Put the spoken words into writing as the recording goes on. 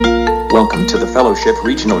Welcome to the Fellowship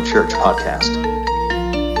Regional Church podcast.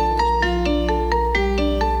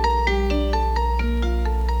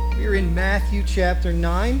 We're in Matthew chapter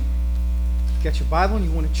 9. If you got your Bible and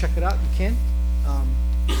you want to check it out, you can.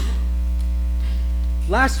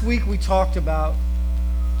 Last week we talked about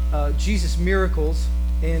Jesus' miracles,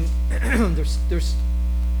 and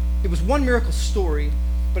it was one miracle story,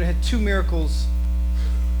 but it had two miracles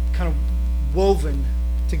kind of woven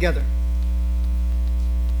together.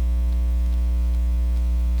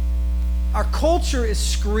 Our culture is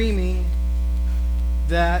screaming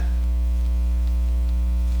that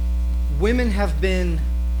women have been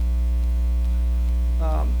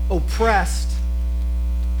oppressed,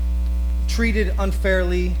 treated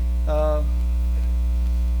unfairly,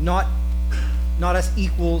 not as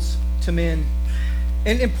equals to men,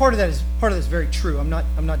 and part of that is very true. I'm not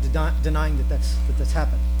denying that that's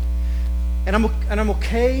happened, and I'm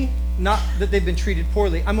okay not that they've been treated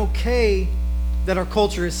poorly. I'm okay that our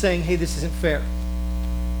culture is saying, hey, this isn't fair.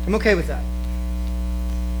 I'm okay with that.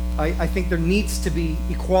 I think there needs to be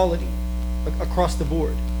equality across the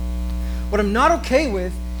board. What I'm not okay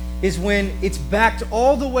with is when it's backed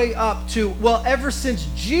all the way up to, well, ever since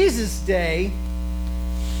Jesus' day,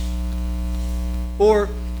 or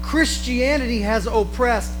Christianity has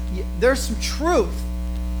oppressed. There's some truth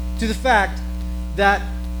to the fact that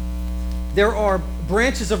there are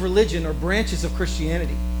branches of religion or branches of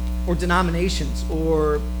Christianity or denominations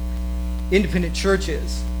or independent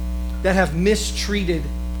churches that have mistreated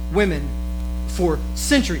women for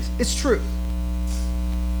centuries. It's true.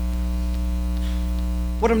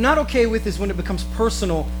 What I'm not okay with is when it becomes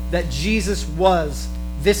personal that Jesus was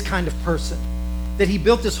this kind of person, that he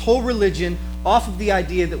built this whole religion off of the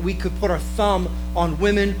idea that we could put our thumb on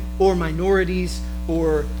women or minorities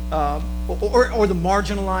or the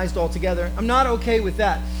marginalized altogether. I'm not okay with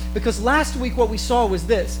that, because last week what we saw was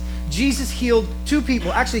this. Jesus healed two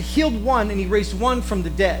people, actually healed one, and he raised one from the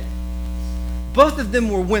dead. Both of them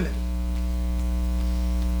were women.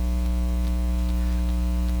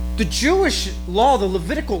 The Jewish law, the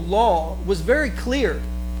Levitical law, was very clear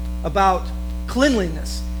about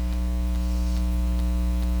cleanliness.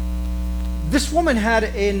 This woman had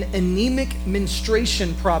an anemic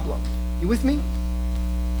menstruation problem. You with me?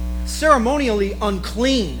 Ceremonially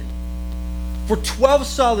unclean. For 12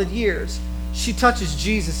 solid years, she touches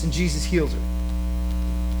Jesus and Jesus heals her.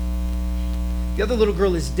 The other little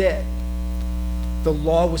girl is dead. The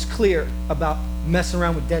law was clear about messing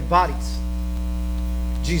around with dead bodies.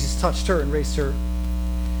 Jesus touched her and raised her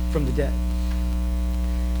from the dead.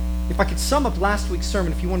 If I could sum up last week's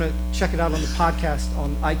sermon, if you want to check it out on the podcast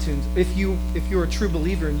on iTunes, if you're a true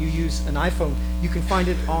believer and you use an iPhone, you can find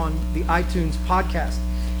it on the iTunes podcast.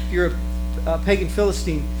 If you're a pagan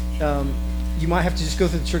Philistine, you might have to just go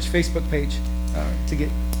through the church Facebook page to get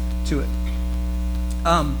to it.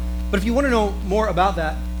 But if you want to know more about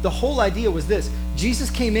that, the whole idea was this.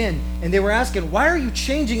 Jesus came in and they were asking, why are you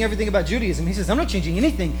changing everything about Judaism? He says, I'm not changing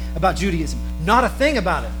anything about Judaism. Not a thing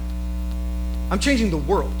about it. I'm changing the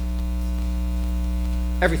world.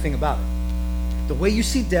 Everything about it. The way you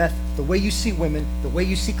see death, the way you see women, the way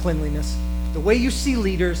you see cleanliness, the way you see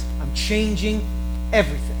leaders, I'm changing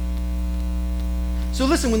everything. So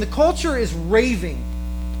listen, when the culture is raving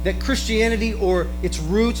that Christianity or its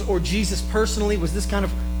roots or Jesus personally was this kind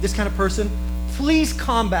of person, please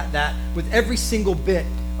combat that with every single bit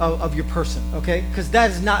of your person, okay? Because that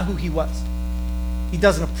is not who he was. He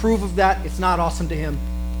doesn't approve of that. It's not awesome to him.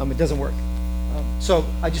 It doesn't work. So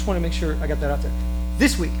I just want to make sure I got that out there.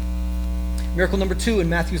 This week, miracle number 2 in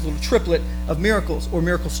Matthew's little triplet of miracles, or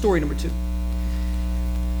miracle story number 2.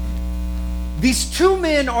 These two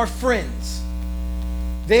men are friends.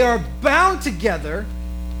 They are bound together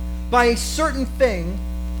by a certain thing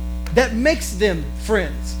that makes them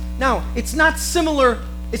friends. Now, it's not similar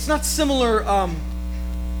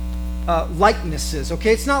likenesses,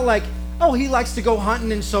 okay? It's not like, oh, he likes to go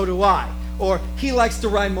hunting and so do I. Or he likes to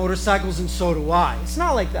ride motorcycles and so do I. It's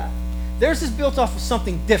not like that. Theirs is built off of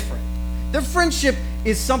something different. Their friendship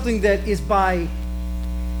is something that is, by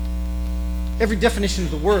every definition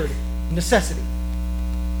of the word, necessity.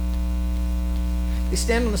 They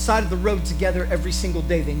stand on the side of the road together every single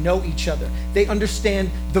day. They know each other. They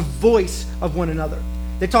understand the voice of one another.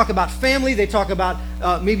 They talk about family. They talk about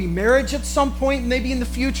maybe marriage at some point, maybe in the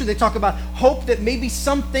future. They talk about hope that maybe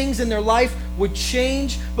some things in their life would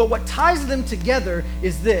change. But what ties them together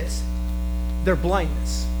is this: their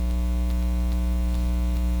blindness.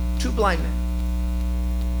 Two blind men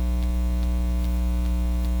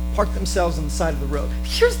park themselves on the side of the road.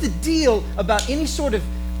 Here's the deal about any sort of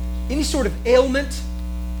ailment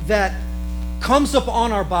that comes up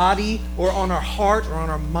on our body or on our heart or on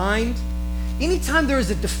our mind, anytime there is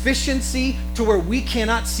a deficiency to where we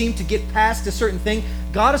cannot seem to get past a certain thing,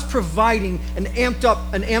 God is providing an amped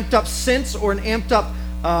up sense or an amped up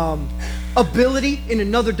ability in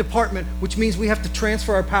another department, which means we have to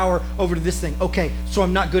transfer our power over to this thing. Okay, so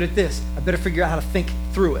I'm not good at this. I better figure out how to think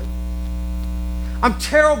through it. I'm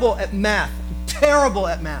terrible at math.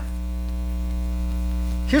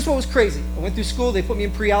 Here's what was crazy. I went through school. They put me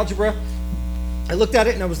in pre-algebra. I looked at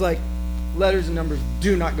it and I was like, letters and numbers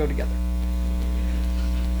do not go together.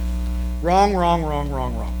 Wrong.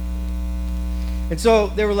 And so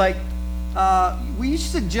they were like, we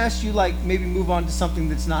suggest you like maybe move on to something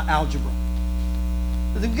that's not algebra.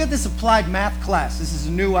 We got this applied math class. This is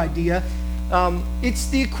a new idea. It's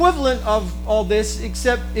the equivalent of all this,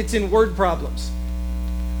 except it's in word problems.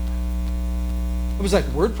 I was like,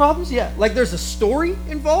 word problems? Yeah. Like there's a story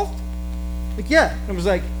involved? Like, yeah. And I was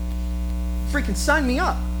like, freaking sign me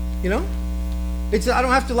up, you know? I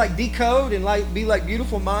don't have to like decode and like be like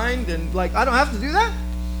beautiful mind and like, I don't have to do that.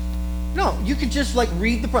 No, you could just like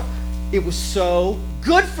read the problem. It was so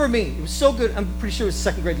good for me. It was so good. I'm pretty sure it was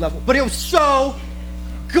second grade level, but it was so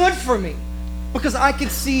good for me because I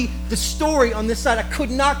could see the story on this side. I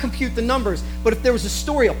could not compute the numbers, but if there was a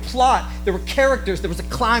story, a plot, there were characters, there was a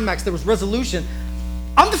climax, there was resolution.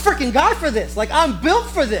 I'm the freaking guy for this. Like I'm built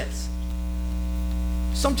for this.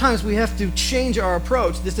 Sometimes we have to change our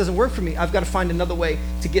approach. This doesn't work for me. I've got to find another way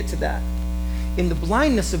to get to that. In the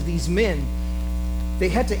blindness of these men, they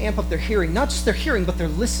had to amp up their hearing, not just their hearing, but their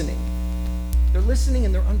listening. They're listening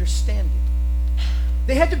and they're understanding.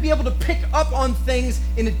 They had to be able to pick up on things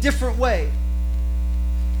in a different way.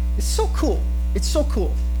 It's so cool. It's so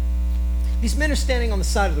cool. These men are standing on the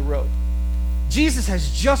side of the road. Jesus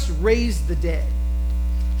has just raised the dead,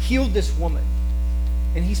 healed this woman,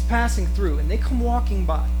 and he's passing through, and they come walking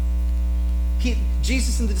by.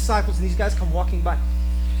 Jesus and the disciples and these guys come walking by.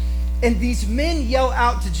 And these men yell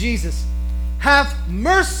out to Jesus, "Have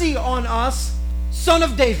mercy on us, Son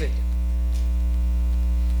of David."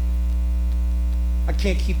 I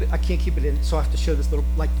can't keep it in, so I have to show this little,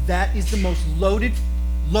 like that is the most loaded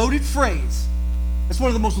phrase. That's one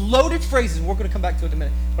of the most loaded phrases. We're going to come back to it in a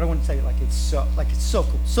minute, but I want to tell you, it's so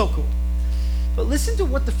cool. But listen to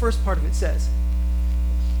what the first part of it says.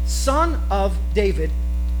 Son of David,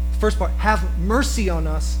 first part, have mercy on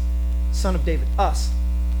us, Son of David, us.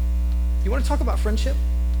 You want to talk about friendship?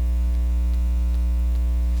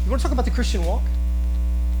 You want to talk about the Christian walk?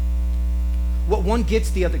 What one gets,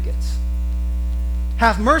 the other gets.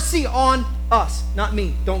 Have mercy on us, not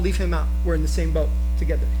me. Don't leave him out. We're in the same boat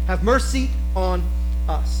together. Have mercy on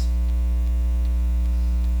us.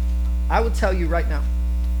 I will tell you right now,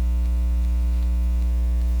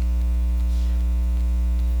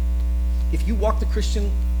 if you walk the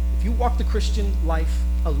Christian life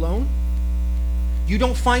alone, you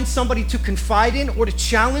don't find somebody to confide in or to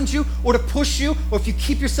challenge you or to push you, or if you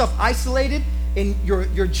keep yourself isolated and you're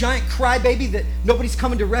a giant crybaby that nobody's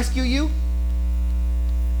coming to rescue you,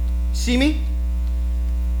 see me?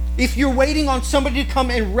 If you're waiting on somebody to come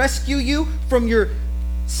and rescue you from your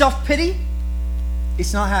self-pity,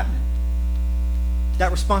 it's not happening.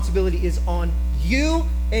 That responsibility is on you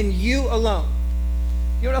and you alone.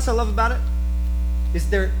 You know what else I love about it? Is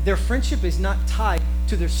their friendship is not tied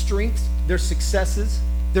to their strengths, their successes,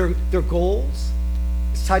 their goals.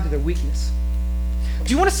 It's tied to their weakness.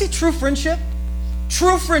 Do you want to see true friendship?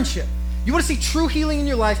 True friendship. You want to see true healing in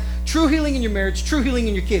your life, true healing in your marriage, true healing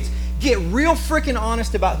in your kids. Get real freaking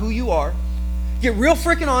honest about who you are. Get real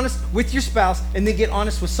freaking honest with your spouse, and then get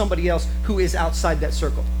honest with somebody else who is outside that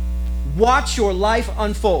circle. Watch your life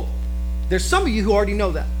unfold. There's some of you who already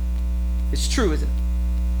know that. It's true, isn't it?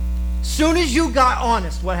 Soon as you got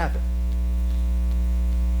honest, what happened?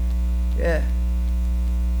 Yeah.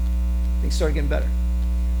 Things started getting better.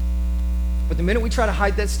 But the minute we try to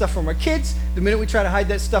hide that stuff from our kids, the minute we try to hide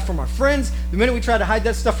that stuff from our friends, the minute we try to hide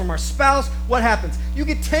that stuff from our spouse, what happens? You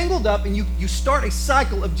get tangled up and you start a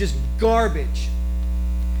cycle of just garbage.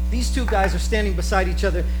 These two guys are standing beside each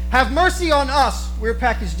other. Have mercy on us. We're a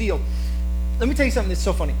package deal. Let me tell you something that's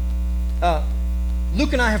so funny.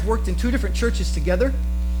 Luke and I have worked in 2 different churches together,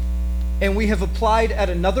 and we have applied at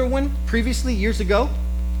another one previously, years ago,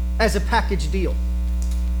 as a package deal.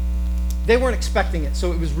 They weren't expecting it,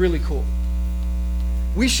 so it was really cool.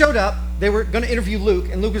 We showed up, they were going to interview Luke,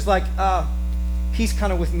 and Luke was like, he's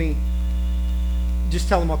kind of with me. Just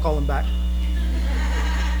tell him I'll call him back.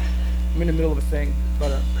 I'm in the middle of a thing,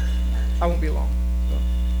 but I won't be long.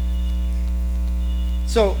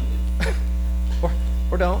 So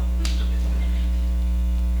or don't.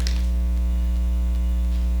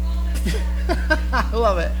 I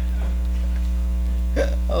love it.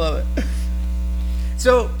 I love it.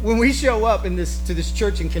 So when we show up to this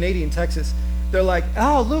church in Canadian Texas, they're like,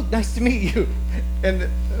 "Oh, Luke, nice to meet you." And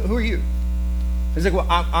who are you? He's like, "Well,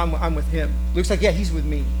 I'm with him." Luke's like, "Yeah, he's with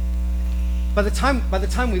me." By the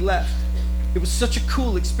time we left, it was such a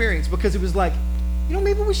cool experience because it was like,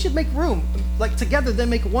 maybe we should make room, like together, then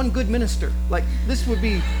make one good minister. Like this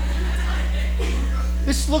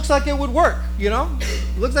looks like it would work,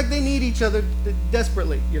 It looks like they need each other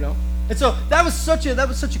desperately, And so that was such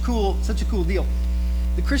a cool deal.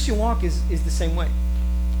 The Christian walk is the same way.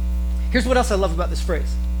 Here's what else I love about this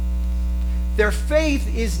phrase. Their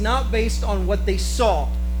faith is not based on what they saw.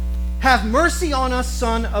 Have mercy on us,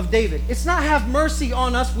 son of David. It's not have mercy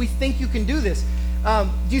on us, we think you can do this.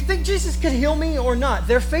 Do you think Jesus could heal me or not?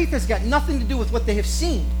 Their faith has got nothing to do with what they have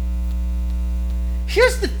seen.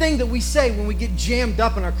 Here's the thing that we say when we get jammed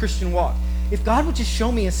up in our Christian walk. If God would just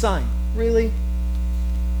show me a sign. Really?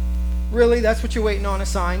 Really? That's what you're waiting on, a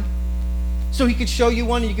sign? So he could show you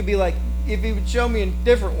one and you could be like, if he would show me a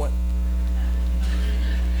different one.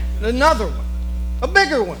 Another one. A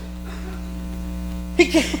bigger one.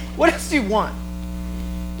 What else do you want?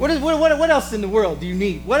 What else in the world do you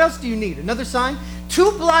need? What else do you need? Another sign?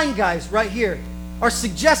 Two blind guys right here are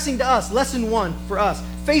suggesting to us, lesson one for us,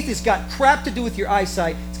 faith has got crap to do with your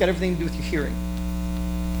eyesight. It's got everything to do with your hearing.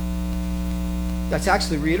 That's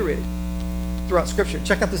actually reiterated throughout Scripture.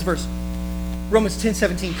 Check out this verse. Romans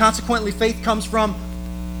 10:17. Consequently, faith comes from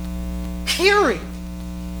hearing.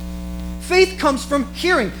 Faith comes from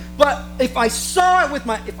hearing. But if I saw it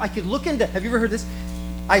if I could look into, have you ever heard this?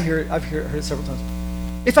 I've heard it several times.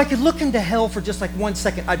 If I could look into hell for just like 1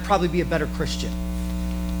 second, I'd probably be a better Christian.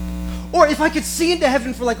 Or if I could see into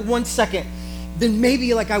heaven for like 1 second, then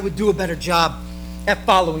maybe like I would do a better job at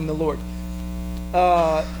following the Lord.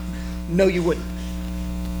 No, you wouldn't.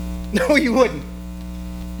 No, you wouldn't.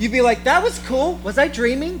 You'd be like, that was cool. Was I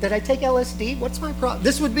dreaming? Did I take LSD? What's my problem?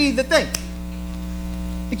 This would be the thing.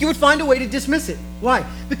 Like you would find a way to dismiss it. Why?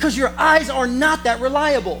 Because your eyes are not that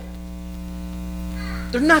reliable.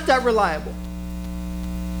 They're not that reliable.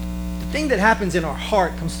 The thing that happens in our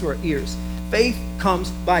heart comes through our ears. Faith comes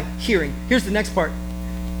by hearing. Here's the next part.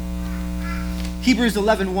 Hebrews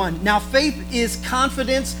 11:1. Now faith is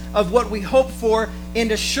confidence of what we hope for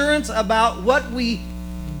and assurance about what we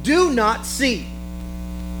do not see.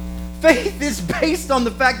 Faith is based on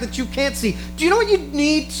the fact that you can't see. Do you know what you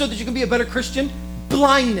need so that you can be a better Christian?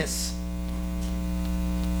 Blindness.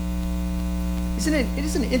 Isn't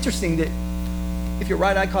it interesting that if your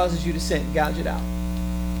right eye causes you to sin, gouge it out?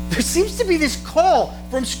 There seems to be this call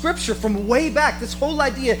from Scripture from way back, this whole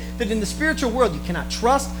idea that in the spiritual world, you cannot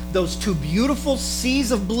trust those two beautiful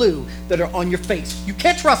seas of blue that are on your face. You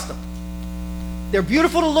can't trust them. They're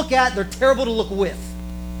beautiful to look at, they're terrible to look with.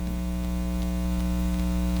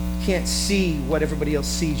 You can't see what everybody else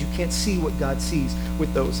sees. You can't see what God sees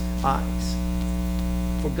with those eyes.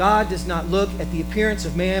 For God does not look at the appearance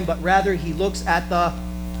of man, but rather he looks at the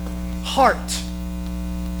heart.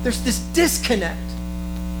 There's this disconnect.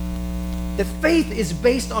 That faith is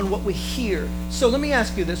based on what we hear. So let me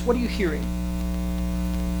ask you this. What are you hearing?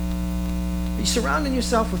 Are you surrounding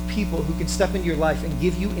yourself with people who can step into your life and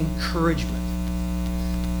give you encouragement?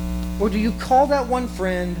 Or do you call that one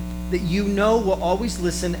friend that you know will always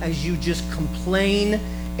listen as you just complain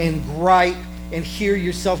and gripe and hear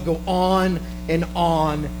yourself go on and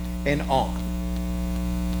on and on?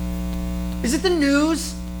 Is it the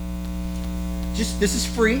news? This is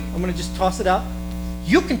free. I'm going to just toss it out.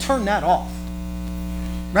 You can turn that off,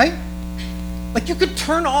 right? Like you could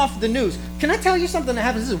turn off the news. Can I tell you something that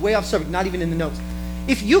happens? This is way off subject, not even in the notes.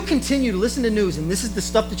 If you continue to listen to news and this is the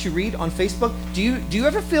stuff that you read on Facebook, do you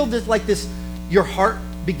ever feel this like this? Your heart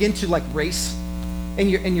begin to like race, and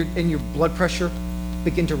your blood pressure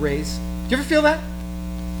begin to raise. Do you ever feel that?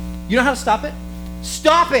 You know how to stop it?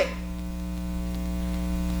 Stop it!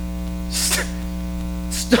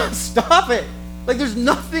 Stop it! Like there's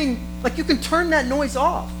nothing. Like you can turn that noise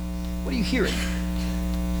off. What are you hearing?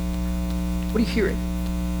 What are you hearing?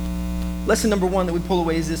 Lesson number one that we pull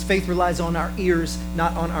away is this: faith relies on our ears,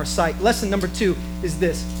 not on our sight. Lesson number two is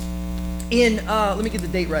this. Let me get the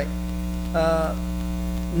date right. I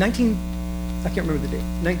can't remember the date.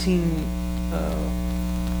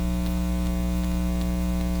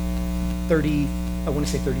 30, I want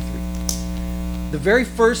to say 33. The very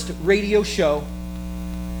first radio show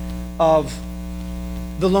of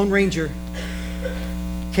The Lone Ranger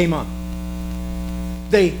came on.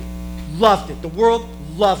 They loved it. The world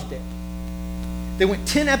loved it. They went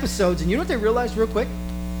 10 episodes, and you know what they realized real quick?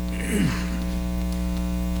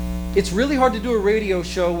 It's really hard to do a radio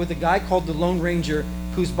show with a guy called the Lone Ranger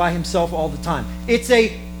who's by himself all the time. It's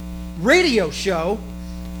a radio show,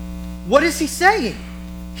 what is he saying?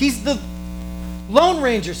 He's the Lone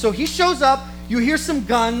Ranger. So he shows up, you hear some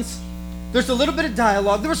guns, there's a little bit of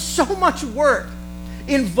dialogue. There was so much work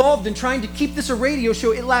involved in trying to keep this a radio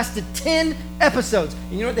show. It lasted 10 episodes.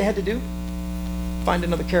 And you know what they had to do? Find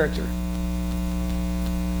another character.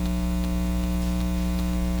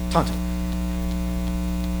 Tonto.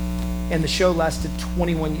 And the show lasted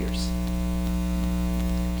 21 years.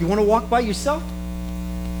 You want to walk by yourself?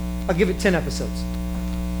 I'll give it 10 episodes.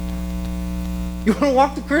 You want to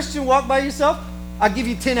walk the Christian walk by yourself? I'll give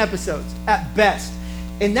you 10 episodes at best.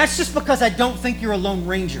 And that's just because I don't think you're a Lone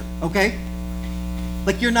Ranger, okay?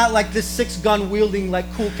 Like you're not like this 6-gun wielding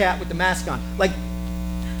like cool cat with the mask on. Like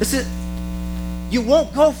this is, you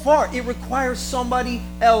won't go far. It requires somebody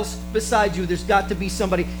else beside you. There's got to be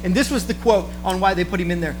somebody. And this was the quote on why they put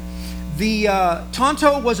him in there. The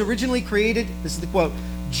Tonto was originally created, this is the quote,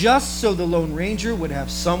 just so the Lone Ranger would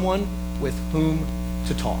have someone with whom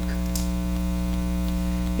to talk.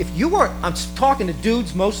 If you are, I'm talking to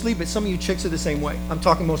dudes mostly, but some of you chicks are the same way. I'm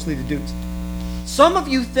talking mostly to dudes. Some of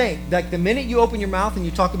you think that the minute you open your mouth and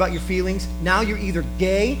you talk about your feelings, now you're either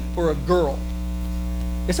gay or a girl.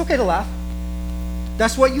 It's okay to laugh.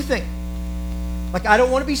 That's what you think. Like, I don't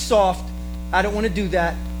want to be soft. I don't want to do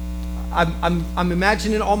that. I'm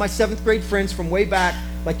imagining all my 7th grade friends from way back,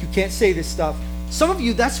 like you can't say this stuff. Some of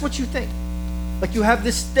you, that's what you think. Like you have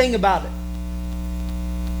this thing about it.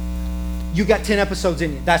 You got 10 episodes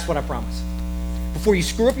in you. That's what I promise. Before you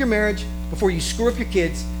screw up your marriage, before you screw up your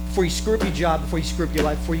kids, before you screw up your job, before you screw up your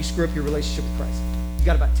life, before you screw up your relationship with Christ. You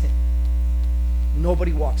got about 10.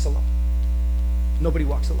 Nobody walks alone. Nobody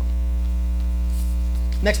walks alone.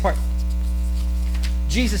 Next part.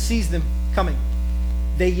 Jesus sees them coming.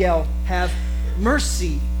 They yell, "Have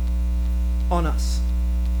mercy on us."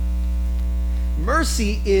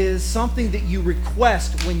 Mercy is something that you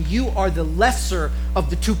request when you are the lesser of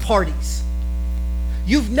the two parties.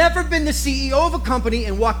 You've never been the CEO of a company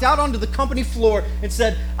and walked out onto the company floor and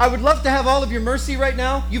said, "I would love to have all of your mercy right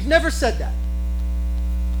now." You've never said that.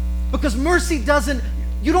 Because mercy doesn't,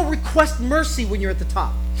 you don't request mercy when you're at the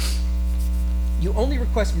top. You only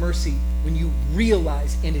request mercy when you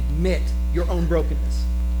realize and admit your own brokenness.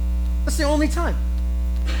 That's the only time.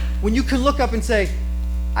 When you can look up and say,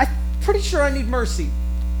 "I'm pretty sure I need mercy.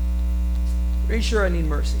 Pretty sure I need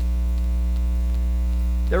mercy."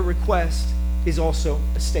 Their request is also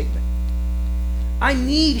a statement. I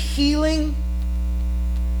need healing,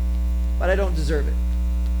 but I don't deserve it.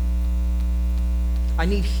 I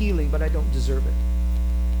need healing, but I don't deserve it.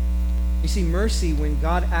 You see, mercy, when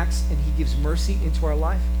God acts and he gives mercy into our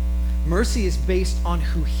life, mercy is based on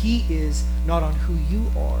who he is, not on who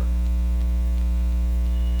you are.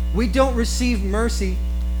 We don't receive mercy.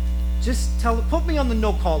 Just put me on the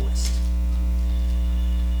no-call list.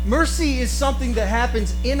 Mercy is something that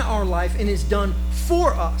happens in our life and is done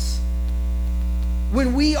for us.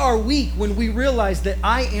 When we are weak, when we realize that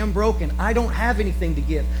I am broken, I don't have anything to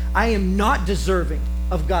give, I am not deserving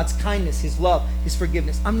of God's kindness, his love, his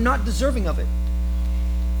forgiveness. I'm not deserving of it.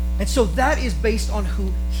 And so that is based on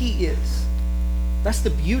who he is. That's the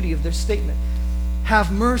beauty of their statement.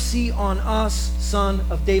 Have mercy on us, son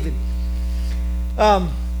of David.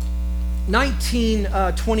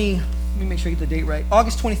 1920, let me make sure I get the date right.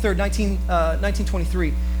 August 23rd,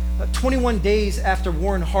 1923. 21 days after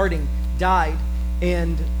Warren Harding died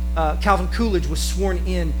and Calvin Coolidge was sworn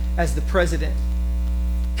in as the president.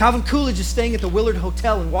 Calvin Coolidge is staying at the Willard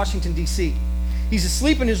Hotel in Washington, D.C. He's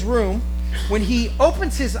asleep in his room. When he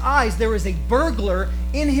opens his eyes, there is a burglar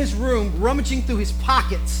in his room rummaging through his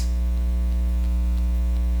pockets.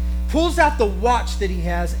 Pulls out the watch that he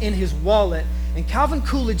has in his wallet, and Calvin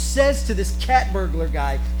Coolidge says to this cat burglar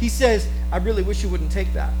guy, he says, "I really wish you wouldn't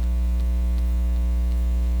take that."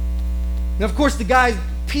 Now, of course, the guy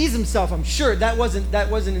pees himself. I'm sure that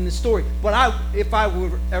wasn't in the story. But if I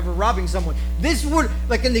were ever robbing someone, this would,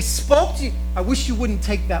 like, and they spoke to you, "I wish you wouldn't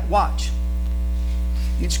take that watch."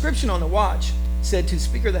 The inscription on the watch said, "To the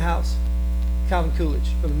Speaker of the House, Calvin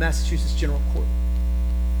Coolidge, from the Massachusetts General Court."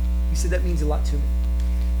 He said, "That means a lot to me."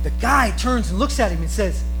 The guy turns and looks at him and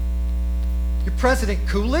says, "You're President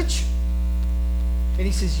Coolidge?" And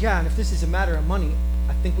he says, "Yeah, and if this is a matter of money,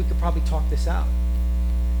 I think we could probably talk this out."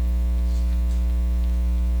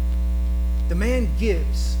 The man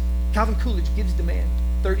gives, Calvin Coolidge gives the man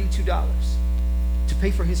 $32 to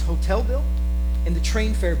pay for his hotel bill and the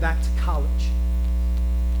train fare back to college.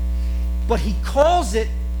 But he calls it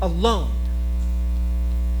a loan.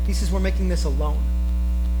 He says, "We're making this a loan."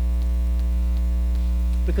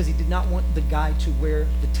 Because he did not want the guy to wear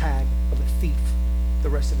the tag of a thief the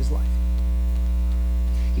rest of his life.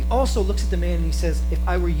 He also looks at the man and he says, if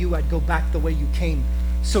I were you, I'd go back the way you came,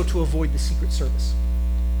 so to avoid the Secret Service.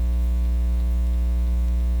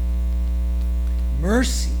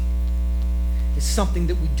 Mercy is something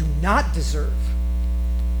that we do not deserve.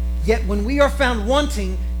 Yet when we are found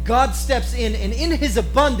wanting, God steps in and in his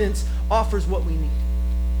abundance offers what we need.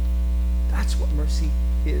 That's what mercy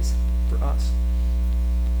is for us.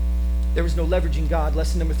 There is no leveraging God.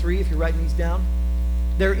 Lesson number 3, if you're writing these down.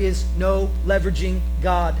 There is no leveraging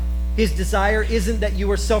God. His desire isn't that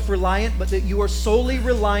you are self-reliant, but that you are solely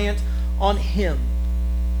reliant on him.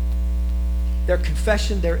 Their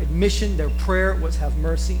confession, their admission, their prayer was, have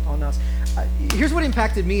mercy on us. Here's what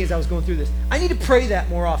impacted me as I was going through this. I need to pray that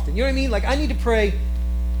more often. You know what I mean? Like, I need to pray,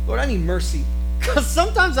 Lord, I need mercy. Because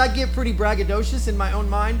sometimes I get pretty braggadocious in my own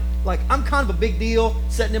mind. Like, I'm kind of a big deal,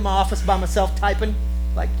 sitting in my office by myself typing.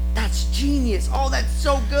 Like, that's genius. Oh, that's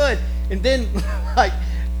so good. And then, like,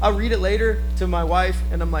 I'll read it later to my wife,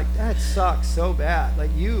 and I'm like, that sucks so bad. Like,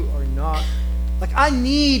 you are not. Like, I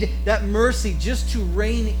need that mercy just to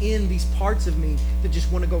rein in these parts of me that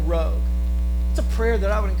just want to go rogue. It's a prayer that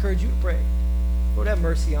I would encourage you to pray. Lord, have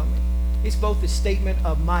mercy on me. It's both a statement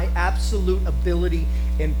of my absolute ability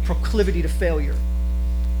and proclivity to failure,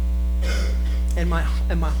 and my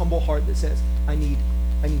humble heart that says, I need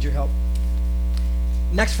your help.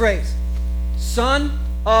 Next phrase, Son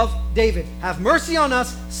of David. Have mercy on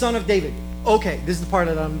us, Son of David. Okay, this is the part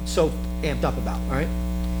that I'm so amped up about, all right?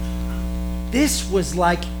 This was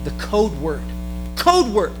like the code word.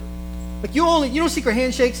 Code word. Like, you know secret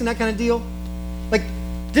handshakes and that kind of deal? Like,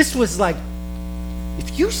 this was like,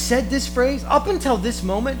 if you said this phrase, up until this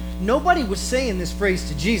moment, nobody was saying this phrase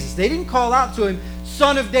to Jesus. They didn't call out to him,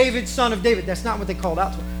 Son of David, Son of David. That's not what they called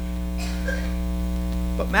out to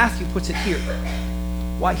him. But Matthew puts it here.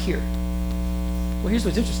 Why here? Well, here's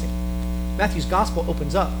what's interesting. Matthew's gospel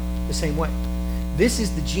opens up the same way. This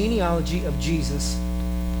is the genealogy of Jesus,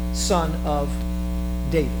 son of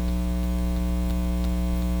David.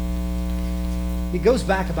 It goes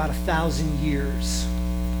back about 1,000 years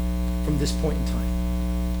from this point in time.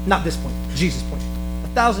 Not this point, Jesus' point.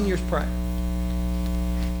 1,000 years prior.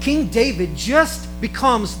 King David just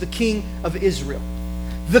becomes the king of Israel.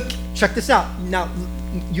 Check this out. Now,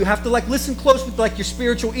 you have to listen close with your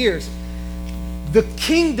spiritual ears. The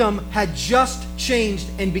kingdom had just changed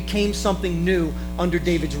and became something new under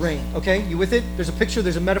David's reign. Okay, you with it? There's a picture,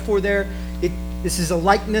 there's a metaphor there. This is a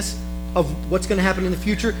likeness of what's going to happen in the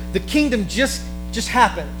future. The kingdom just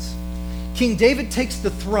happens. King David takes the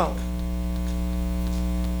throne.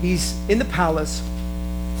 He's in the palace.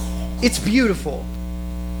 It's beautiful.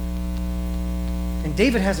 And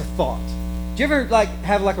David has a thought. Do you ever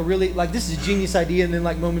have a really, this is a genius idea, and then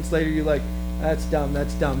moments later you're like, that's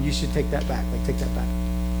dumb, you should take that back. Take that back.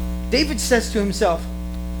 David says to himself,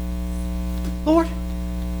 Lord,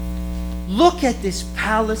 look at this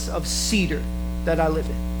palace of cedar that I live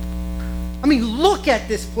in. I mean, look at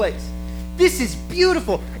this place. This is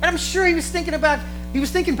beautiful. And I'm sure he was thinking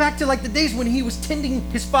back to the days when he was tending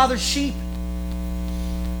his father's sheep.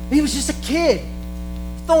 And he was just a kid,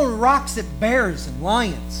 throwing rocks at bears and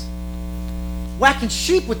lions, whacking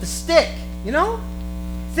sheep with the stick,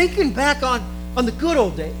 thinking back on the good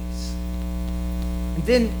old days. And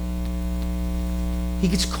then he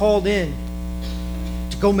gets called in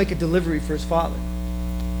to go make a delivery for his father.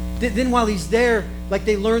 Then while he's there,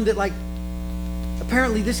 they learned that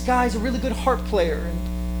apparently this guy's a really good harp player. And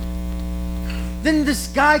then this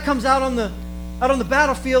guy comes out on the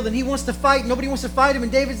battlefield and he wants to fight. Nobody wants to fight him,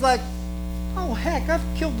 and David's like, oh heck, I've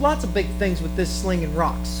killed lots of big things with this sling and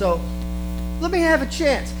rocks, so let me have a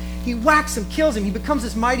chance. He whacks him, kills him. He becomes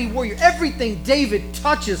this mighty warrior. Everything David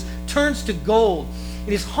touches turns to gold.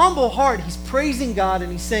 In his humble heart, he's praising God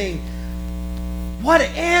and he's saying, what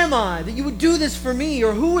am I that you would do this for me?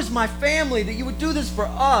 Or who is my family that you would do this for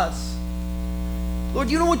us?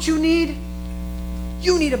 Lord, you know what you need?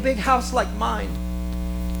 You need a big house like mine.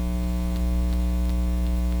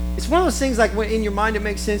 It's one of those things when in your mind it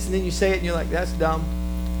makes sense and then you say it and you're like, that's dumb.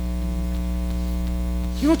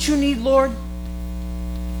 You know what you need, Lord?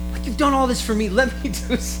 You've done all this for me. Let me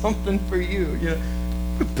do something for you.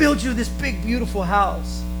 We build you this big, beautiful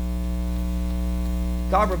house.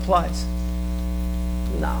 God replies,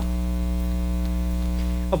 no.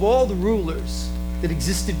 Of all the rulers that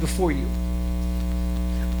existed before you,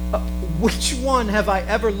 which one have I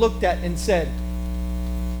ever looked at and said,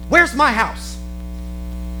 where's my house?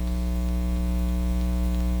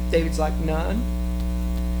 David's like, none.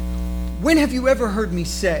 When have you ever heard me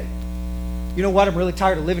say, you know what, I'm really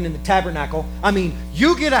tired of living in the tabernacle. I mean,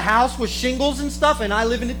 you get a house with shingles and stuff, and I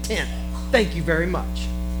live in a tent. Thank you very much.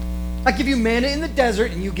 I give you manna in the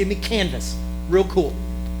desert, and you give me canvas. Real cool.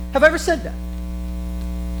 Have I ever said that?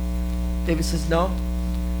 David says, no.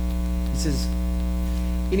 He says,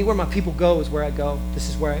 anywhere my people go is where I go. This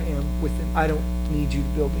is where I am with them. I don't need you to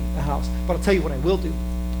build me a house. But I'll tell you what I will do.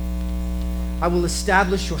 I will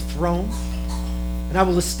establish your throne, and I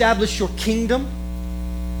will establish your kingdom,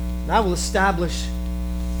 and I will establish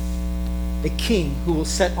a king who will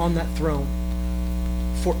sit on that throne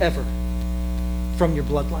forever from your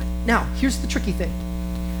bloodline. Now, here's the tricky thing.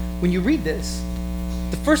 When you read this,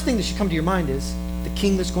 the first thing that should come to your mind is the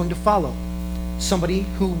king that's going to follow, somebody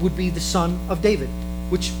who would be the son of David,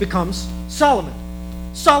 which becomes Solomon.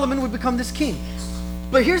 Solomon would become this king.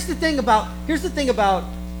 But here's the thing about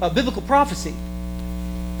biblical prophecy.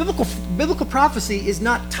 Biblical prophecy is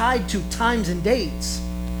not tied to times and dates.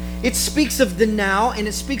 It speaks of the now and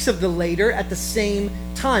it speaks of the later at the same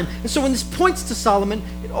time. And so when this points to Solomon,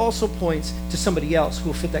 it also points to somebody else who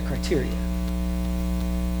will fit that criteria.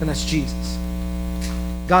 And that's Jesus.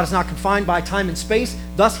 God is not confined by time and space,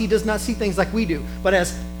 thus he does not see things like we do. But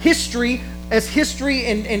as history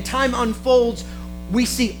and time unfolds, we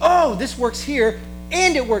see, oh, this works here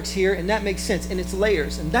and it works here, and that makes sense, and it's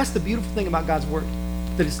layers. And that's the beautiful thing about God's word,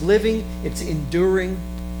 that it's living, it's enduring,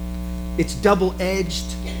 it's double-edged.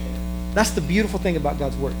 That's the beautiful thing about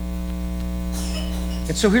God's word.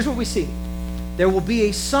 And so here's what we see. There will be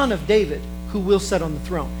a son of David who will sit on the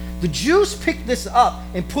throne. The Jews picked this up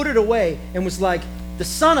and put it away and was like, the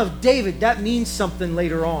son of David, that means something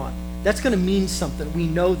later on. That's going to mean something. We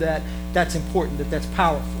know that that's important, that's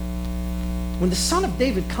powerful. When the son of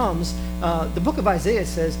David comes, the book of Isaiah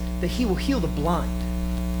says that he will heal the blind.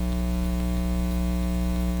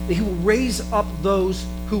 That he will raise up those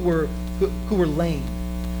who were lame.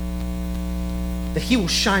 That he will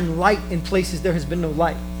shine light in places there has been no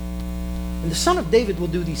light. And the son of David will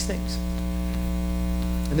do these things.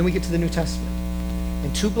 And then we get to the New Testament.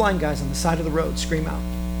 And two blind guys on the side of the road scream out,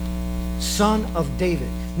 Son of David.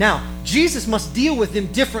 Now, Jesus must deal with them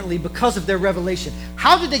differently because of their revelation.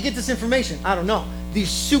 How did they get this information? I don't know. This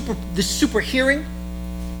super hearing.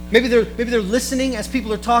 Maybe they're listening as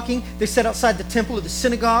people are talking. They sit outside the temple or the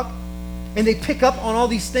synagogue, and they pick up on all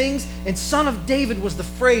these things. And Son of David was the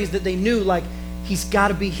phrase that they knew, like, he's got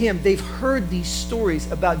to be him. They've heard these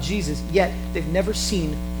stories about Jesus, yet they've never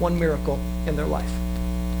seen one miracle in their life.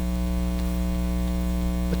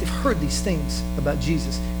 But they've heard these things about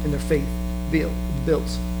Jesus, and their faith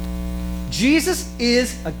builds. Jesus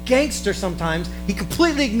is a gangster sometimes. He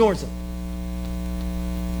completely ignores them.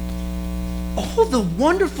 All the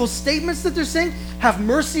wonderful statements that they're saying, have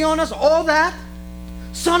mercy on us, all that.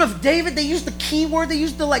 Son of David, they use the key word, they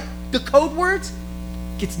use the code words.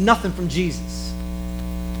 Gets nothing from Jesus.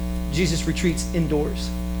 Jesus retreats indoors.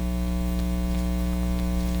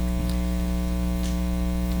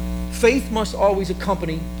 Faith must always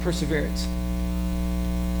accompany perseverance.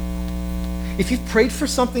 If you've prayed for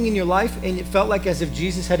something in your life and it felt like as if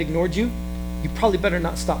Jesus had ignored you, you probably better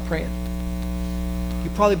not stop praying. You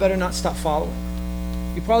probably better not stop following.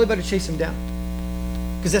 You probably better chase him down.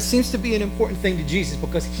 Because that seems to be an important thing to Jesus,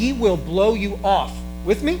 because he will blow you off.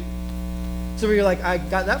 With me? So you're like, I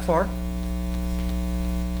got that far.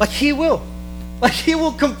 Like he will. Like he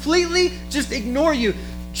will completely just ignore you.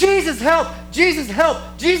 Jesus help, Jesus help,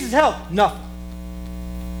 Jesus help. Nothing.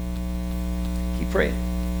 Keep praying.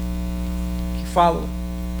 Keep following.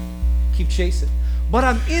 Keep chasing. But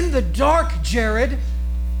I'm in the dark, Jared.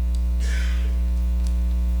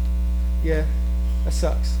 Yeah, that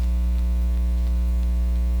sucks.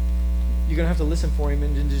 You're going to have to listen for him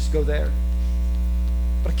and then just go there.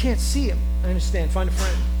 But I can't see him. I understand. Find a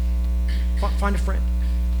friend. Find a friend.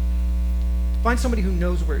 Find somebody who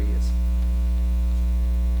knows where he is.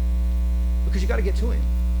 Because you got to get to him.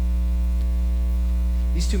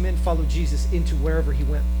 These two men followed Jesus into wherever he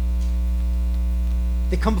went.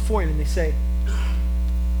 They come before him and they say,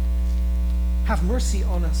 have mercy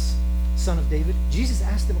on us, Son of David. Jesus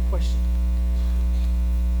asked them a question.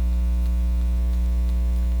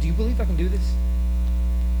 Do you believe I can do this?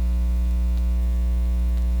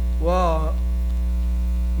 Well,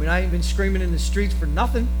 I mean, I ain't been screaming in the streets for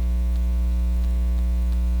nothing.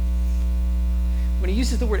 When he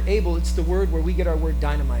uses the word able, it's the word where we get our word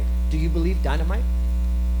dynamite. Do you believe dynamite?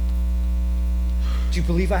 Do you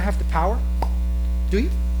believe I have the power? Do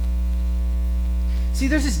you? See,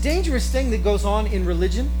 there's this dangerous thing that goes on in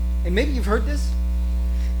religion, and maybe you've heard this,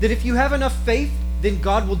 that if you have enough faith, then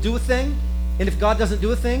God will do a thing, and if God doesn't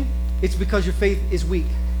do a thing, it's because your faith is weak.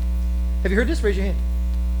 Have you heard this? Raise your hand.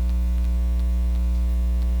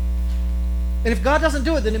 And if God doesn't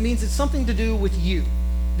do it, then it means it's something to do with you,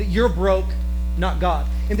 that you're broke, not God.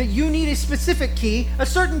 And that you need a specific key, a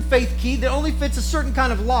certain faith key that only fits a certain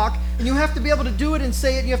kind of lock, and you have to be able to do it and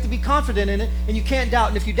say it, and you have to be confident in it, and you can't doubt.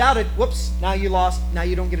 And if you doubt it, whoops, now you lost. Now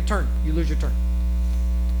you don't get a turn. You lose your turn.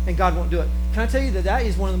 And God won't do it. Can I tell you that that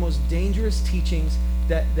is one of the most dangerous teachings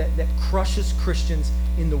that crushes Christians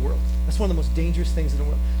in the world? That's one of the most dangerous things in the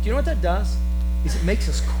world. Do you know what that does? Is it makes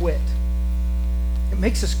us quit. It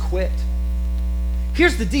makes us quit.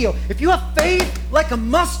 Here's the deal. If you have faith like a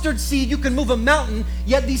mustard seed, you can move a mountain,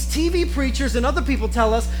 yet these TV preachers and other people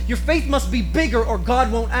tell us your faith must be bigger or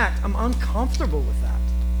God won't act. I'm uncomfortable with that.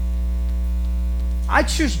 I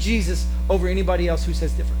choose Jesus over anybody else who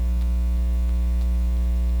says different.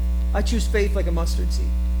 I choose faith like a mustard seed.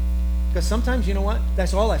 Because sometimes, you know what?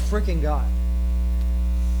 That's all I freaking got.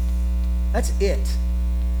 That's it.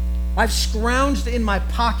 I've scrounged in my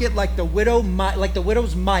pocket like the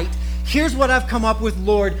widow's mite. Here's what I've come up with,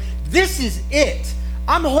 Lord. This is it.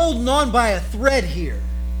 I'm holding on by a thread here.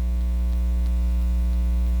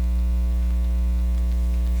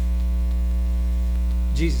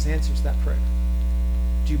 Jesus answers that prayer.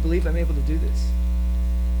 Do you believe I'm able to do this?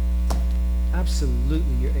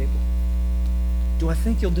 Absolutely, you're able. Do I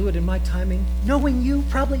think you'll do it in my timing? Knowing you,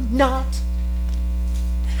 probably not.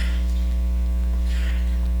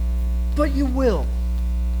 But you will.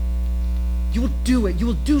 You will do it. You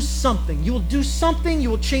will do something. You will do something. You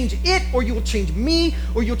will change it, or you will change me,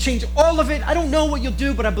 or you'll change all of it. I don't know what you'll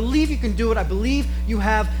do, but I believe you can do it. I believe you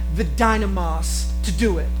have the dynamos to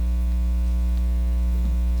do it.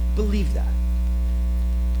 Believe that.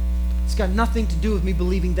 It's got nothing to do with me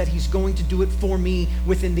believing that he's going to do it for me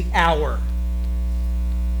within the hour.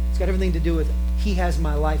 It's got everything to do with he has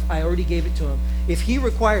my life. I already gave it to him. If he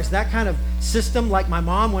requires that kind of system like my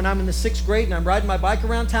mom when I'm in the 6th grade and I'm riding my bike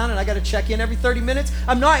around town and I got to check in every 30 minutes,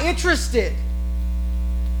 I'm not interested.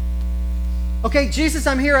 Okay, Jesus,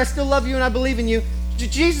 I'm here. I still love you and I believe in you.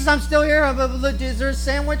 Jesus, I'm still here. Is there a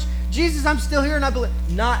sandwich? Jesus, I'm still here and I believe.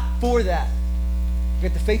 Not for that. I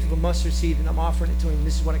got the faith of a mustard seed and I'm offering it to him.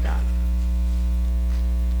 This is what I got.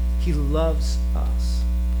 He loves us.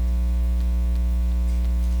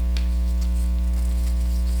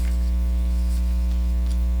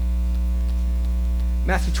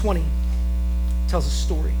 Matthew 20 tells a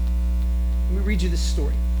story. Let me read you this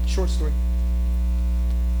story, short story.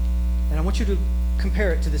 And I want you to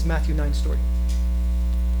compare it to this Matthew 9 story.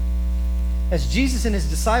 As Jesus and his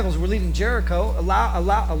disciples were leaving Jericho, a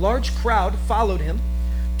large crowd followed him.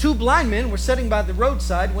 2 blind men were sitting by the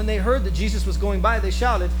roadside. When they heard that Jesus was going by, they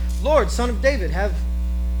shouted, "Lord, Son of David, have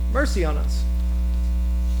mercy on us."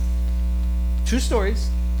 2 stories,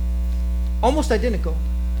 almost identical.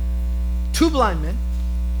 2 blind men,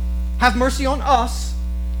 have mercy on us,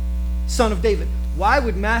 Son of David. Why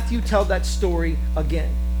would Matthew tell that story again?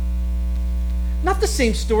 Not the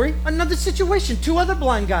same story, another situation. 2 other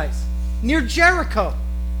blind guys near Jericho.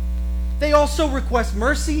 They also request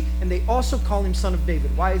mercy, and they also call him Son of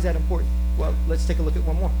David. Why is that important? Well, let's take a look at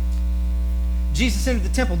one more. Jesus entered the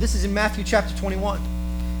temple. This is in Matthew chapter 21.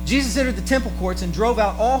 Jesus entered the temple courts and drove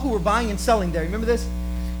out all who were buying and selling there. Remember this?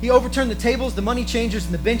 He overturned the tables, the money changers,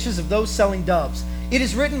 and the benches of those selling doves. It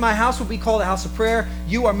is written, my house will be called a house of prayer.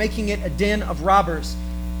 You are making it a den of robbers.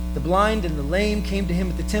 The blind and the lame came to him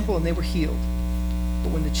at the temple, and they were healed.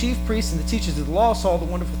 But when the chief priests and the teachers of the law saw the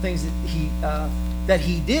wonderful things that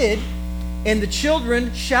he did, and the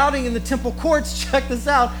children shouting in the temple courts, check this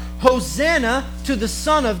out, Hosanna to the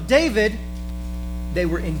Son of David, they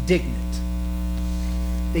were indignant.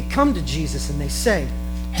 They come to Jesus and they say,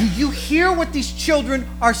 do you hear what these children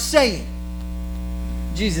are saying?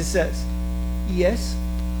 Jesus says, yes.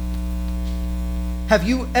 Have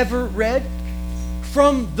you ever read?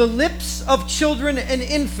 From the lips of children and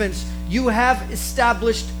infants, you have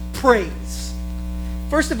established praise.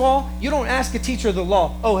 First of all, you don't ask a teacher of the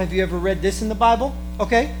law, oh, have you ever read this in the Bible?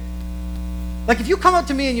 Okay? Like if you come up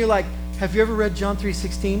to me and you're like, have you ever read John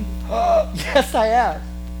 3:16? Yes, I have.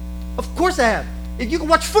 Of course I have. If you can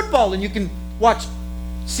watch football and you can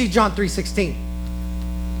see John 3:16.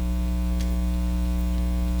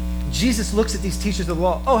 Jesus looks at these teachers of the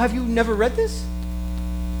law. Oh, have you never read this?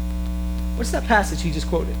 What's that passage he just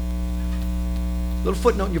quoted? A little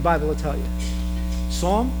footnote in your Bible will tell you.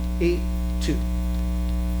 Psalm 8:2.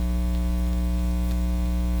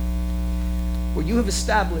 Where you have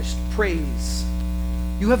established praise.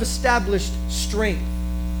 You have established strength.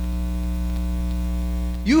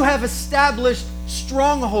 You have established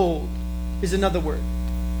stronghold is another word.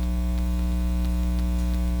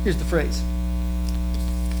 Here's the phrase.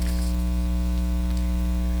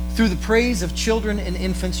 Through the praise of children and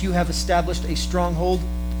infants, you have established a stronghold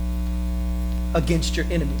against your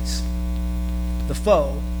enemies, the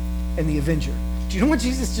foe and the avenger. Do you know what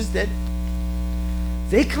Jesus just did?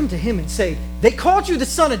 They come to him and say, they called you the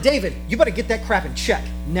son of David. You better get that crap in check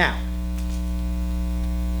now.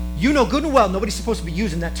 You know good and well nobody's supposed to be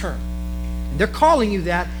using that term. And they're calling you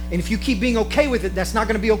that, and if you keep being okay with it, that's not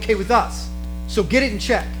going to be okay with us. So get it in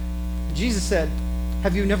check. And Jesus said,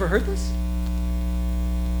 have you never heard this?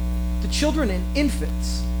 The children and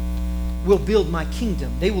infants will build my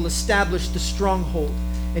kingdom. They will establish the stronghold.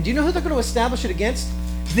 And do you know who they're going to establish it against?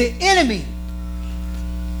 The enemy.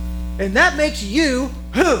 And that makes you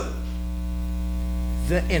who?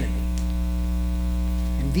 The enemy.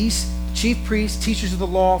 And these chief priests, teachers of the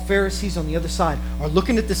law, Pharisees on the other side are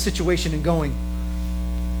looking at this situation and going,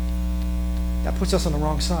 that puts us on the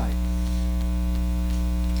wrong side.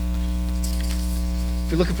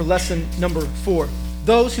 If you're looking for lesson number 4,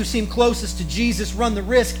 those who seem closest to Jesus run the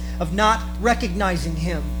risk of not recognizing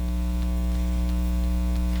him.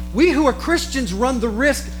 We who are Christians run the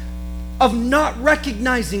risk of not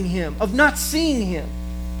recognizing him, of not seeing him.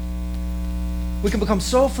 We can become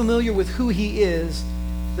so familiar with who he is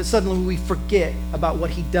that suddenly we forget about what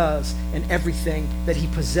he does and everything that he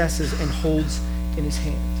possesses and holds in his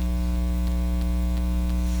hand.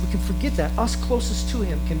 We can forget that. Us closest to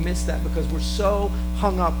him can miss that because we're so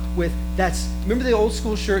hung up with remember the old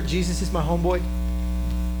school shirt, Jesus is my homeboy?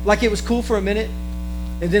 Like it was cool for a minute,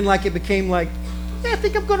 and then like it became like, yeah, I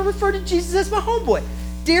think I'm going to refer to Jesus as my homeboy.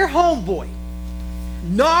 Dear homeboy,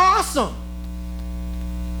 awesome.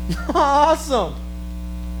 Awesome.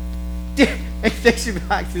 Dear, it takes you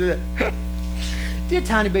back to that. Dear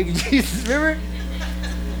tiny baby Jesus, remember?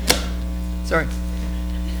 Sorry.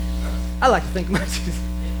 I like to think about Jesus.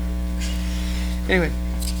 Anyway,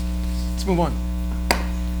 let's move on.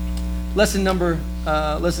 Lesson number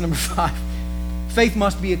 5. Faith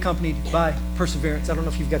must be accompanied by perseverance. I don't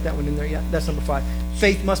know if you've got that one in there yet. That's number 5.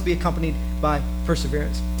 Faith must be accompanied by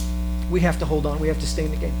perseverance. We have to hold on. We have to stay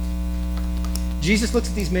in the game. Jesus looks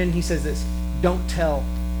at these men and he says this, don't tell.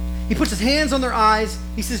 He puts his hands on their eyes.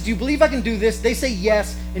 He says, do you believe I can do this? They say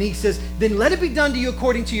yes. And he says, then let it be done to you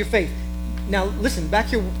according to your faith. Now listen, back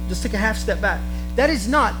here, just take a half step back. That is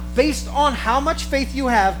not based on how much faith you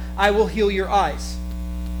have, I will heal your eyes.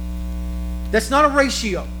 That's not a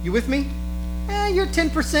ratio. You with me? You're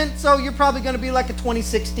 10%, so you're probably going to be like a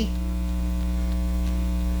 20-60.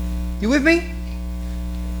 You with me?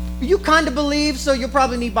 You kind of believe, so you'll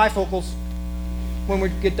probably need bifocals when we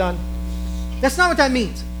get done. That's not what that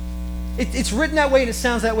means. It's written that way and it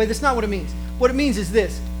sounds that way. That's not what it means. What it means is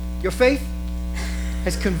this. Your faith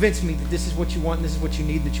has convinced me that this is what you want and this is what you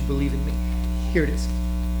need, that you believe in me. Here it is.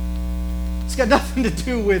 It's got nothing to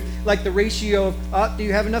do with like the ratio of, do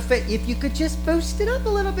you have enough faith? If you could just boost it up a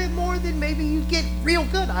little bit more, then maybe you get real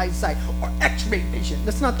good eyesight or x-ray vision.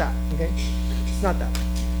 That's not that, okay? It's not that.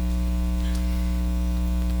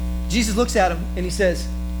 Jesus looks at him and he says,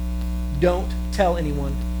 don't tell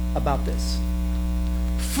anyone about this.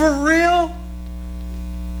 For real?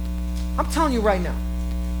 I'm telling you right now,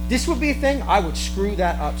 this would be a thing, I would screw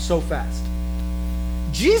that up so fast.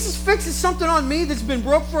 Jesus fixes something on me that's been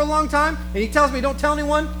broke for a long time, and he tells me don't tell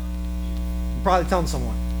anyone. I'm probably telling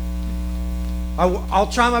someone.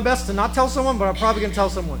 I'll try my best to not tell someone, but I'm probably going to tell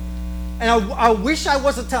someone. And I wish I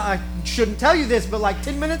wasn't I shouldn't tell you this, but like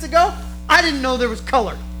 10 minutes ago, I didn't know there was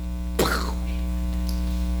color.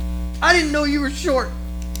 I didn't know you were short.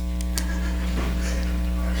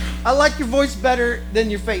 I like your voice better than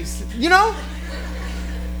your face. You know?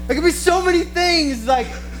 There could be so many things like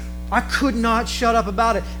I could not shut up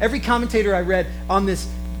about it. Every commentator I read on this,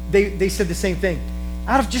 they said the same thing.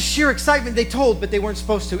 Out of just sheer excitement, they told, but they weren't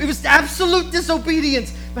supposed to. It was absolute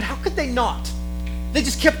disobedience. But how could they not? They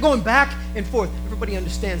just kept going back and forth. Everybody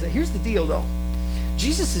understands that. Here's the deal, though.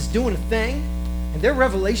 Jesus is doing a thing, and their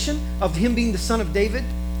revelation of him being the son of David,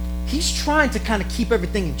 he's trying to kind of keep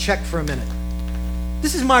everything in check for a minute.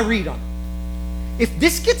 This is my read on it. If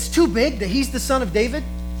this gets too big that he's the son of David,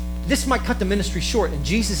 this might cut the ministry short, and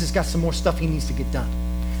Jesus has got some more stuff he needs to get done.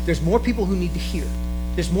 There's more people who need to hear.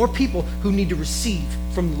 There's more people who need to receive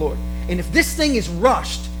from the Lord. And if this thing is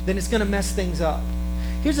rushed, then it's going to mess things up.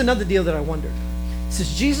 Here's another deal that I wondered.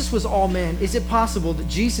 Since Jesus was all man, is it possible that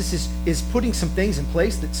Jesus is putting some things in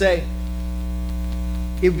place that say,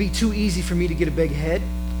 it would be too easy for me to get a big head?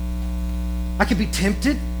 I could be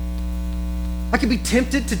tempted. I could be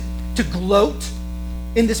tempted to gloat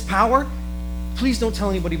in this power. Please don't tell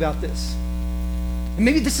anybody about this. And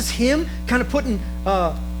maybe this is him kind of putting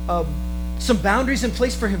some boundaries in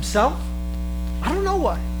place for himself. I don't know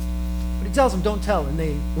why. But he tells them, don't tell. And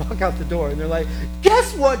they walk out the door and they're like,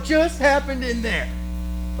 guess what just happened in there?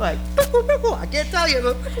 Like, I can't tell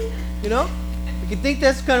you. You know? You can think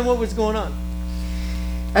that's kind of what was going on.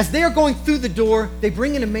 As they are going through the door, they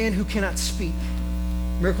bring in a man who cannot speak.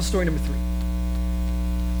 Miracle story number 3.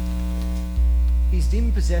 He's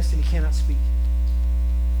demon-possessed and he cannot speak.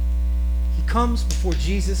 He comes before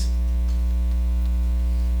Jesus.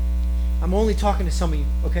 I'm only talking to some of you,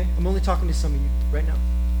 okay? I'm only talking to some of you right now.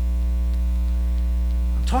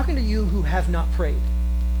 I'm talking to you who have not prayed.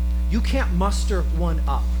 You can't muster one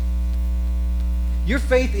up. Your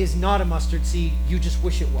faith is not a mustard seed. You just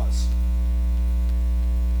wish it was.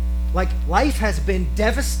 Like, life has been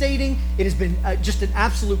devastating. It has been just an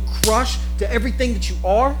absolute crush to everything that you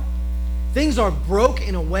are. Things are broke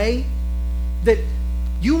in a way that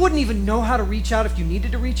you wouldn't even know how to reach out if you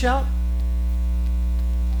needed to reach out.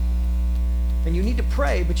 And you need to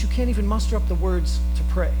pray, but you can't even muster up the words to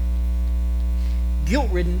pray.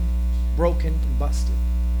 Guilt-ridden, broken, and busted.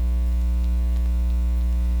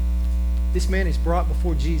 This man is brought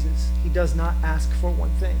before Jesus. He does not ask for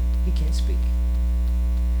one thing. He can't speak.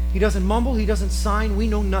 He doesn't mumble. He doesn't sign. We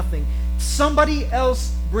know nothing. Somebody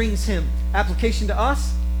else brings him. Application to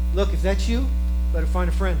us. Look, if that's you, better find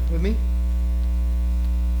a friend. With me?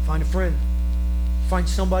 Find a friend. Find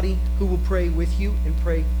somebody who will pray with you and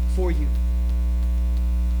pray for you.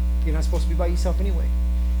 You're not supposed to be by yourself anyway.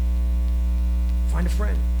 Find a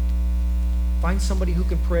friend. Find somebody who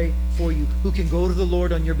can pray for you, who can go to the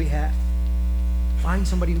Lord on your behalf. Find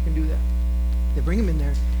somebody who can do that. They bring him in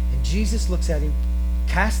there, and Jesus looks at him,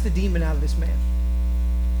 casts the demon out of this man,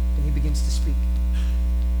 and he begins to speak.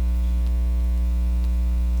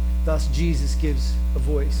 Thus, Jesus gives a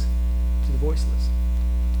voice to the voiceless.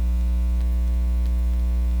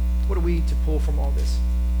 What are we to pull from all this?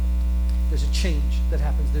 There's a change that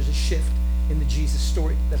happens. There's a shift in the Jesus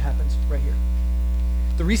story that happens right here.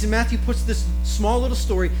 The reason Matthew puts this small little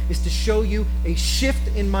story is to show you a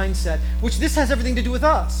shift in mindset, which this has everything to do with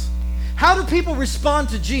us. How do people respond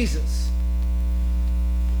to Jesus?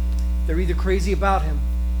 They're either crazy about him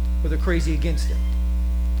or they're crazy against him.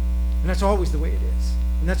 And that's always the way it is.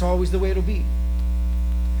 And that's always the way it'll be.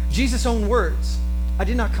 Jesus' own words, I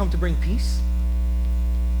did not come to bring peace.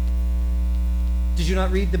 Did you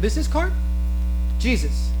not read the business card?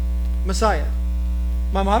 Jesus, Messiah.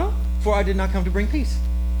 My motto? For I did not come to bring peace.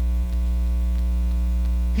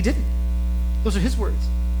 He didn't. Those are his words.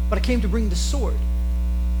 But I came to bring the sword.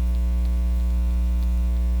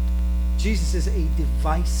 Jesus is a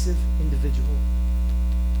divisive individual.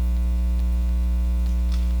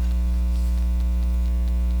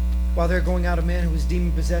 While they're going out, a man who was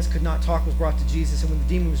demon-possessed, could not talk, was brought to Jesus. And when the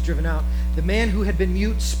demon was driven out, the man who had been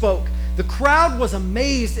mute spoke. The crowd was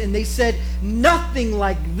amazed, and they said, nothing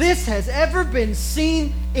like this has ever been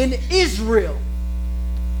seen in Israel.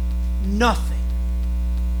 Nothing.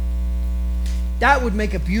 That would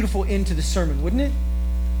make a beautiful end to the sermon, wouldn't it?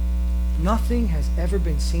 Nothing has ever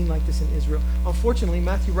been seen like this in Israel. Unfortunately,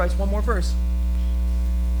 Matthew writes one more verse.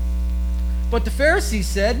 But the Pharisees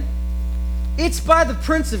said, it's by the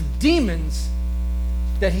prince of demons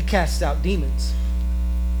that he casts out demons.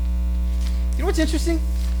 You know what's interesting?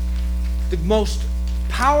 The most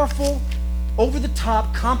powerful,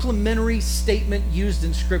 over-the-top, complimentary statement used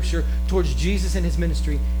in Scripture towards Jesus and his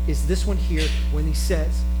ministry is this one here when he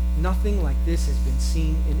says, nothing like this has been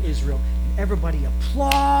seen in Israel. And everybody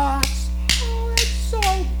applauds. Oh, that's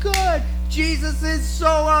so good. Jesus is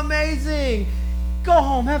so amazing. Go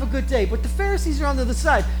home, have a good day. But the Pharisees are on the other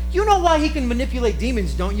side. You know why he can manipulate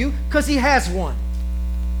demons, don't you? Because he has one.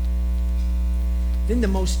 Then the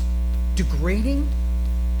most degrading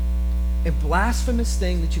and blasphemous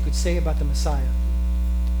thing that you could say about the Messiah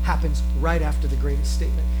happens right after the greatest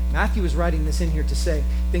statement. Matthew is writing this in here to say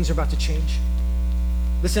things are about to change.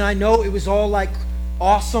 Listen, I know it was all like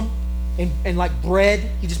awesome and like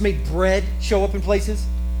bread. He just made bread show up in places.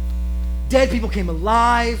 Dead people came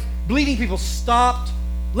alive. Bleeding people stopped.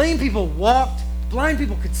 Lame people walked. Blind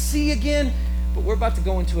people could see again. But we're about to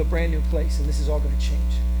go into a brand new place, and this is all going to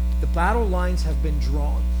change. The battle lines have been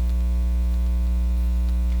drawn.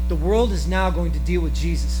 The world is now going to deal with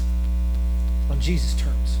Jesus on Jesus'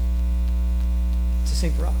 terms. It's the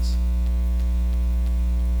same for us.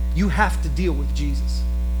 You have to deal with Jesus.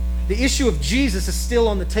 The issue of Jesus is still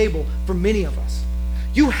on the table for many of us.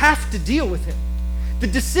 You have to deal with him. The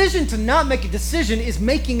decision to not make a decision is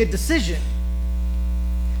making a decision.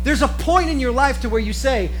 There's a point in your life to where you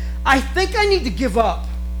say, I think I need to give up.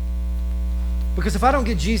 Because if I don't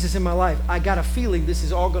get Jesus in my life, I got a feeling this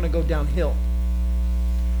is all going to go downhill.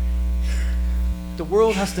 The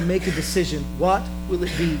world has to make a decision. What will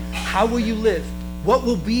it be? How will you live? What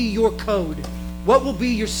will be your code? What will be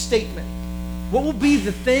your statement? What will be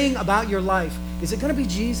the thing about your life? Is it going to be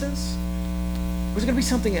Jesus? Or is it going to be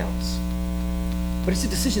something else? But it's a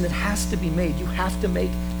decision that has to be made. You have to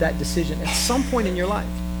make that decision. At some point in your life,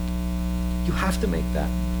 you have to make that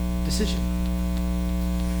decision.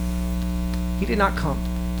 He did not come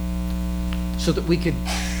so that we could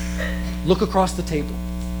look across the table.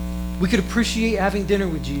 We could appreciate having dinner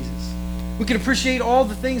with Jesus. We could appreciate all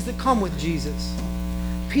the things that come with Jesus.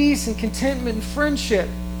 Peace and contentment and friendship.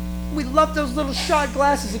 We love those little shot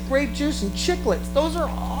glasses of grape juice and chiclets. Those are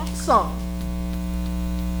awesome.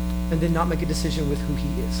 And then not make a decision with who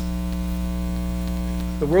he is.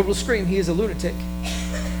 The world will scream, he is a lunatic.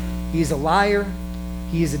 He is a liar.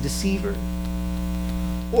 He is a deceiver.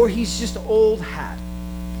 Or he's just an old hat.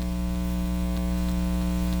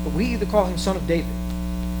 But we either call him Son of David,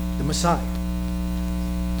 the Messiah.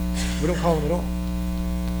 We don't call him at all.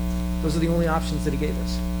 Those are the only options that he gave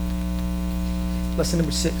us. Lesson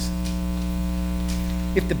number 6.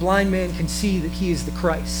 If the blind man can see that he is the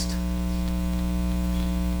Christ,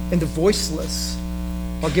 and the voiceless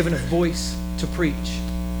are given a voice to preach,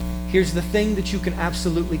 here's the thing that you can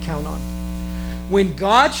absolutely count on. When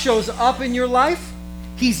God shows up in your life,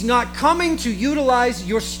 he's not coming to utilize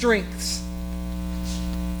your strengths.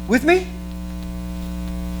 With me?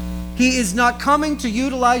 He is not coming to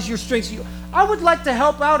utilize your strengths. I would like to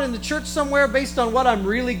help out in the church somewhere based on what I'm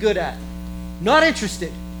really good at. Not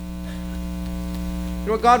interested. You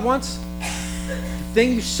know what God wants? The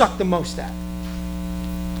thing you suck the most at.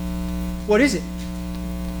 What is it?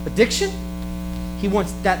 Addiction? He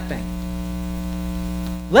wants that thing.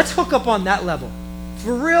 Let's hook up on that level.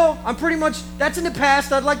 For real, that's in the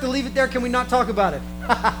past. I'd like to leave it there. Can we not talk about it?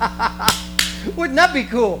 Wouldn't that be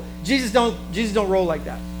cool? Jesus don't roll like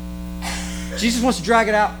that. Jesus wants to drag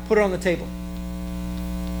it out, put it on the table.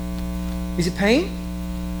 Is it pain?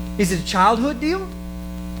 Is it a childhood deal?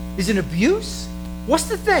 Is it abuse? What's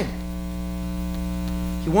the thing?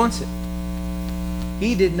 He wants it.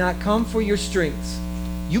 He did not come for your strengths.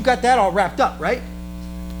 You got that all wrapped up, right?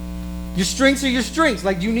 Your strengths are your strengths.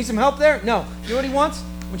 Like, do you need some help there? No. You know what he wants?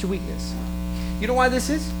 He wants your weakness. You know why this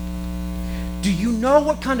is? Do you know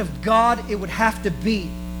what kind of God it would have to be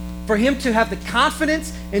for him to have the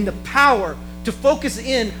confidence and the power to focus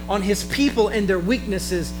in on his people and their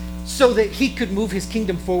weaknesses so that he could move his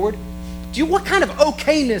kingdom forward? What kind of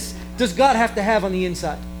okayness does God have to have on the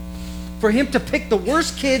inside for him to pick the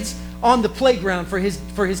worst kids on the playground for his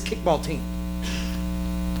kickball team?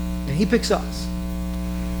 And he picks us.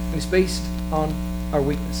 And it's based on our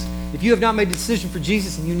weakness. If you have not made a decision for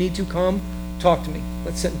Jesus and you need to, come talk to me.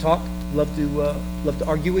 Let's sit and talk. Love to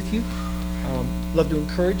argue with you. Love to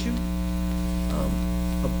encourage you.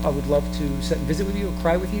 I would love to sit and visit with you or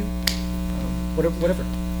cry with you. Whatever.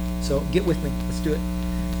 So get with me. Let's do it.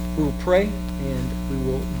 We will pray and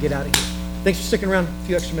we will get out of here. Thanks for sticking around a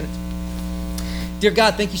few extra minutes. Dear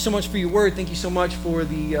God, thank you so much for your word. Thank you so much for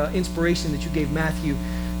the inspiration that you gave Matthew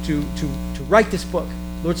to write this book,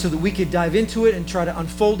 Lord, so that we could dive into it and try to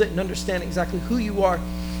unfold it and understand exactly who you are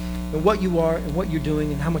and what you're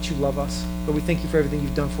doing and how much you love us. Lord, we thank you for everything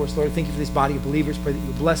you've done for us. Lord, I thank you for this body of believers. Pray that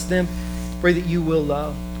you bless them. Pray that you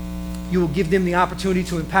will give them the opportunity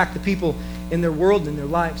to impact the people in their world and their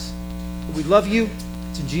lives. Lord, we love you.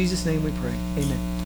 It's in Jesus' name we pray. Amen.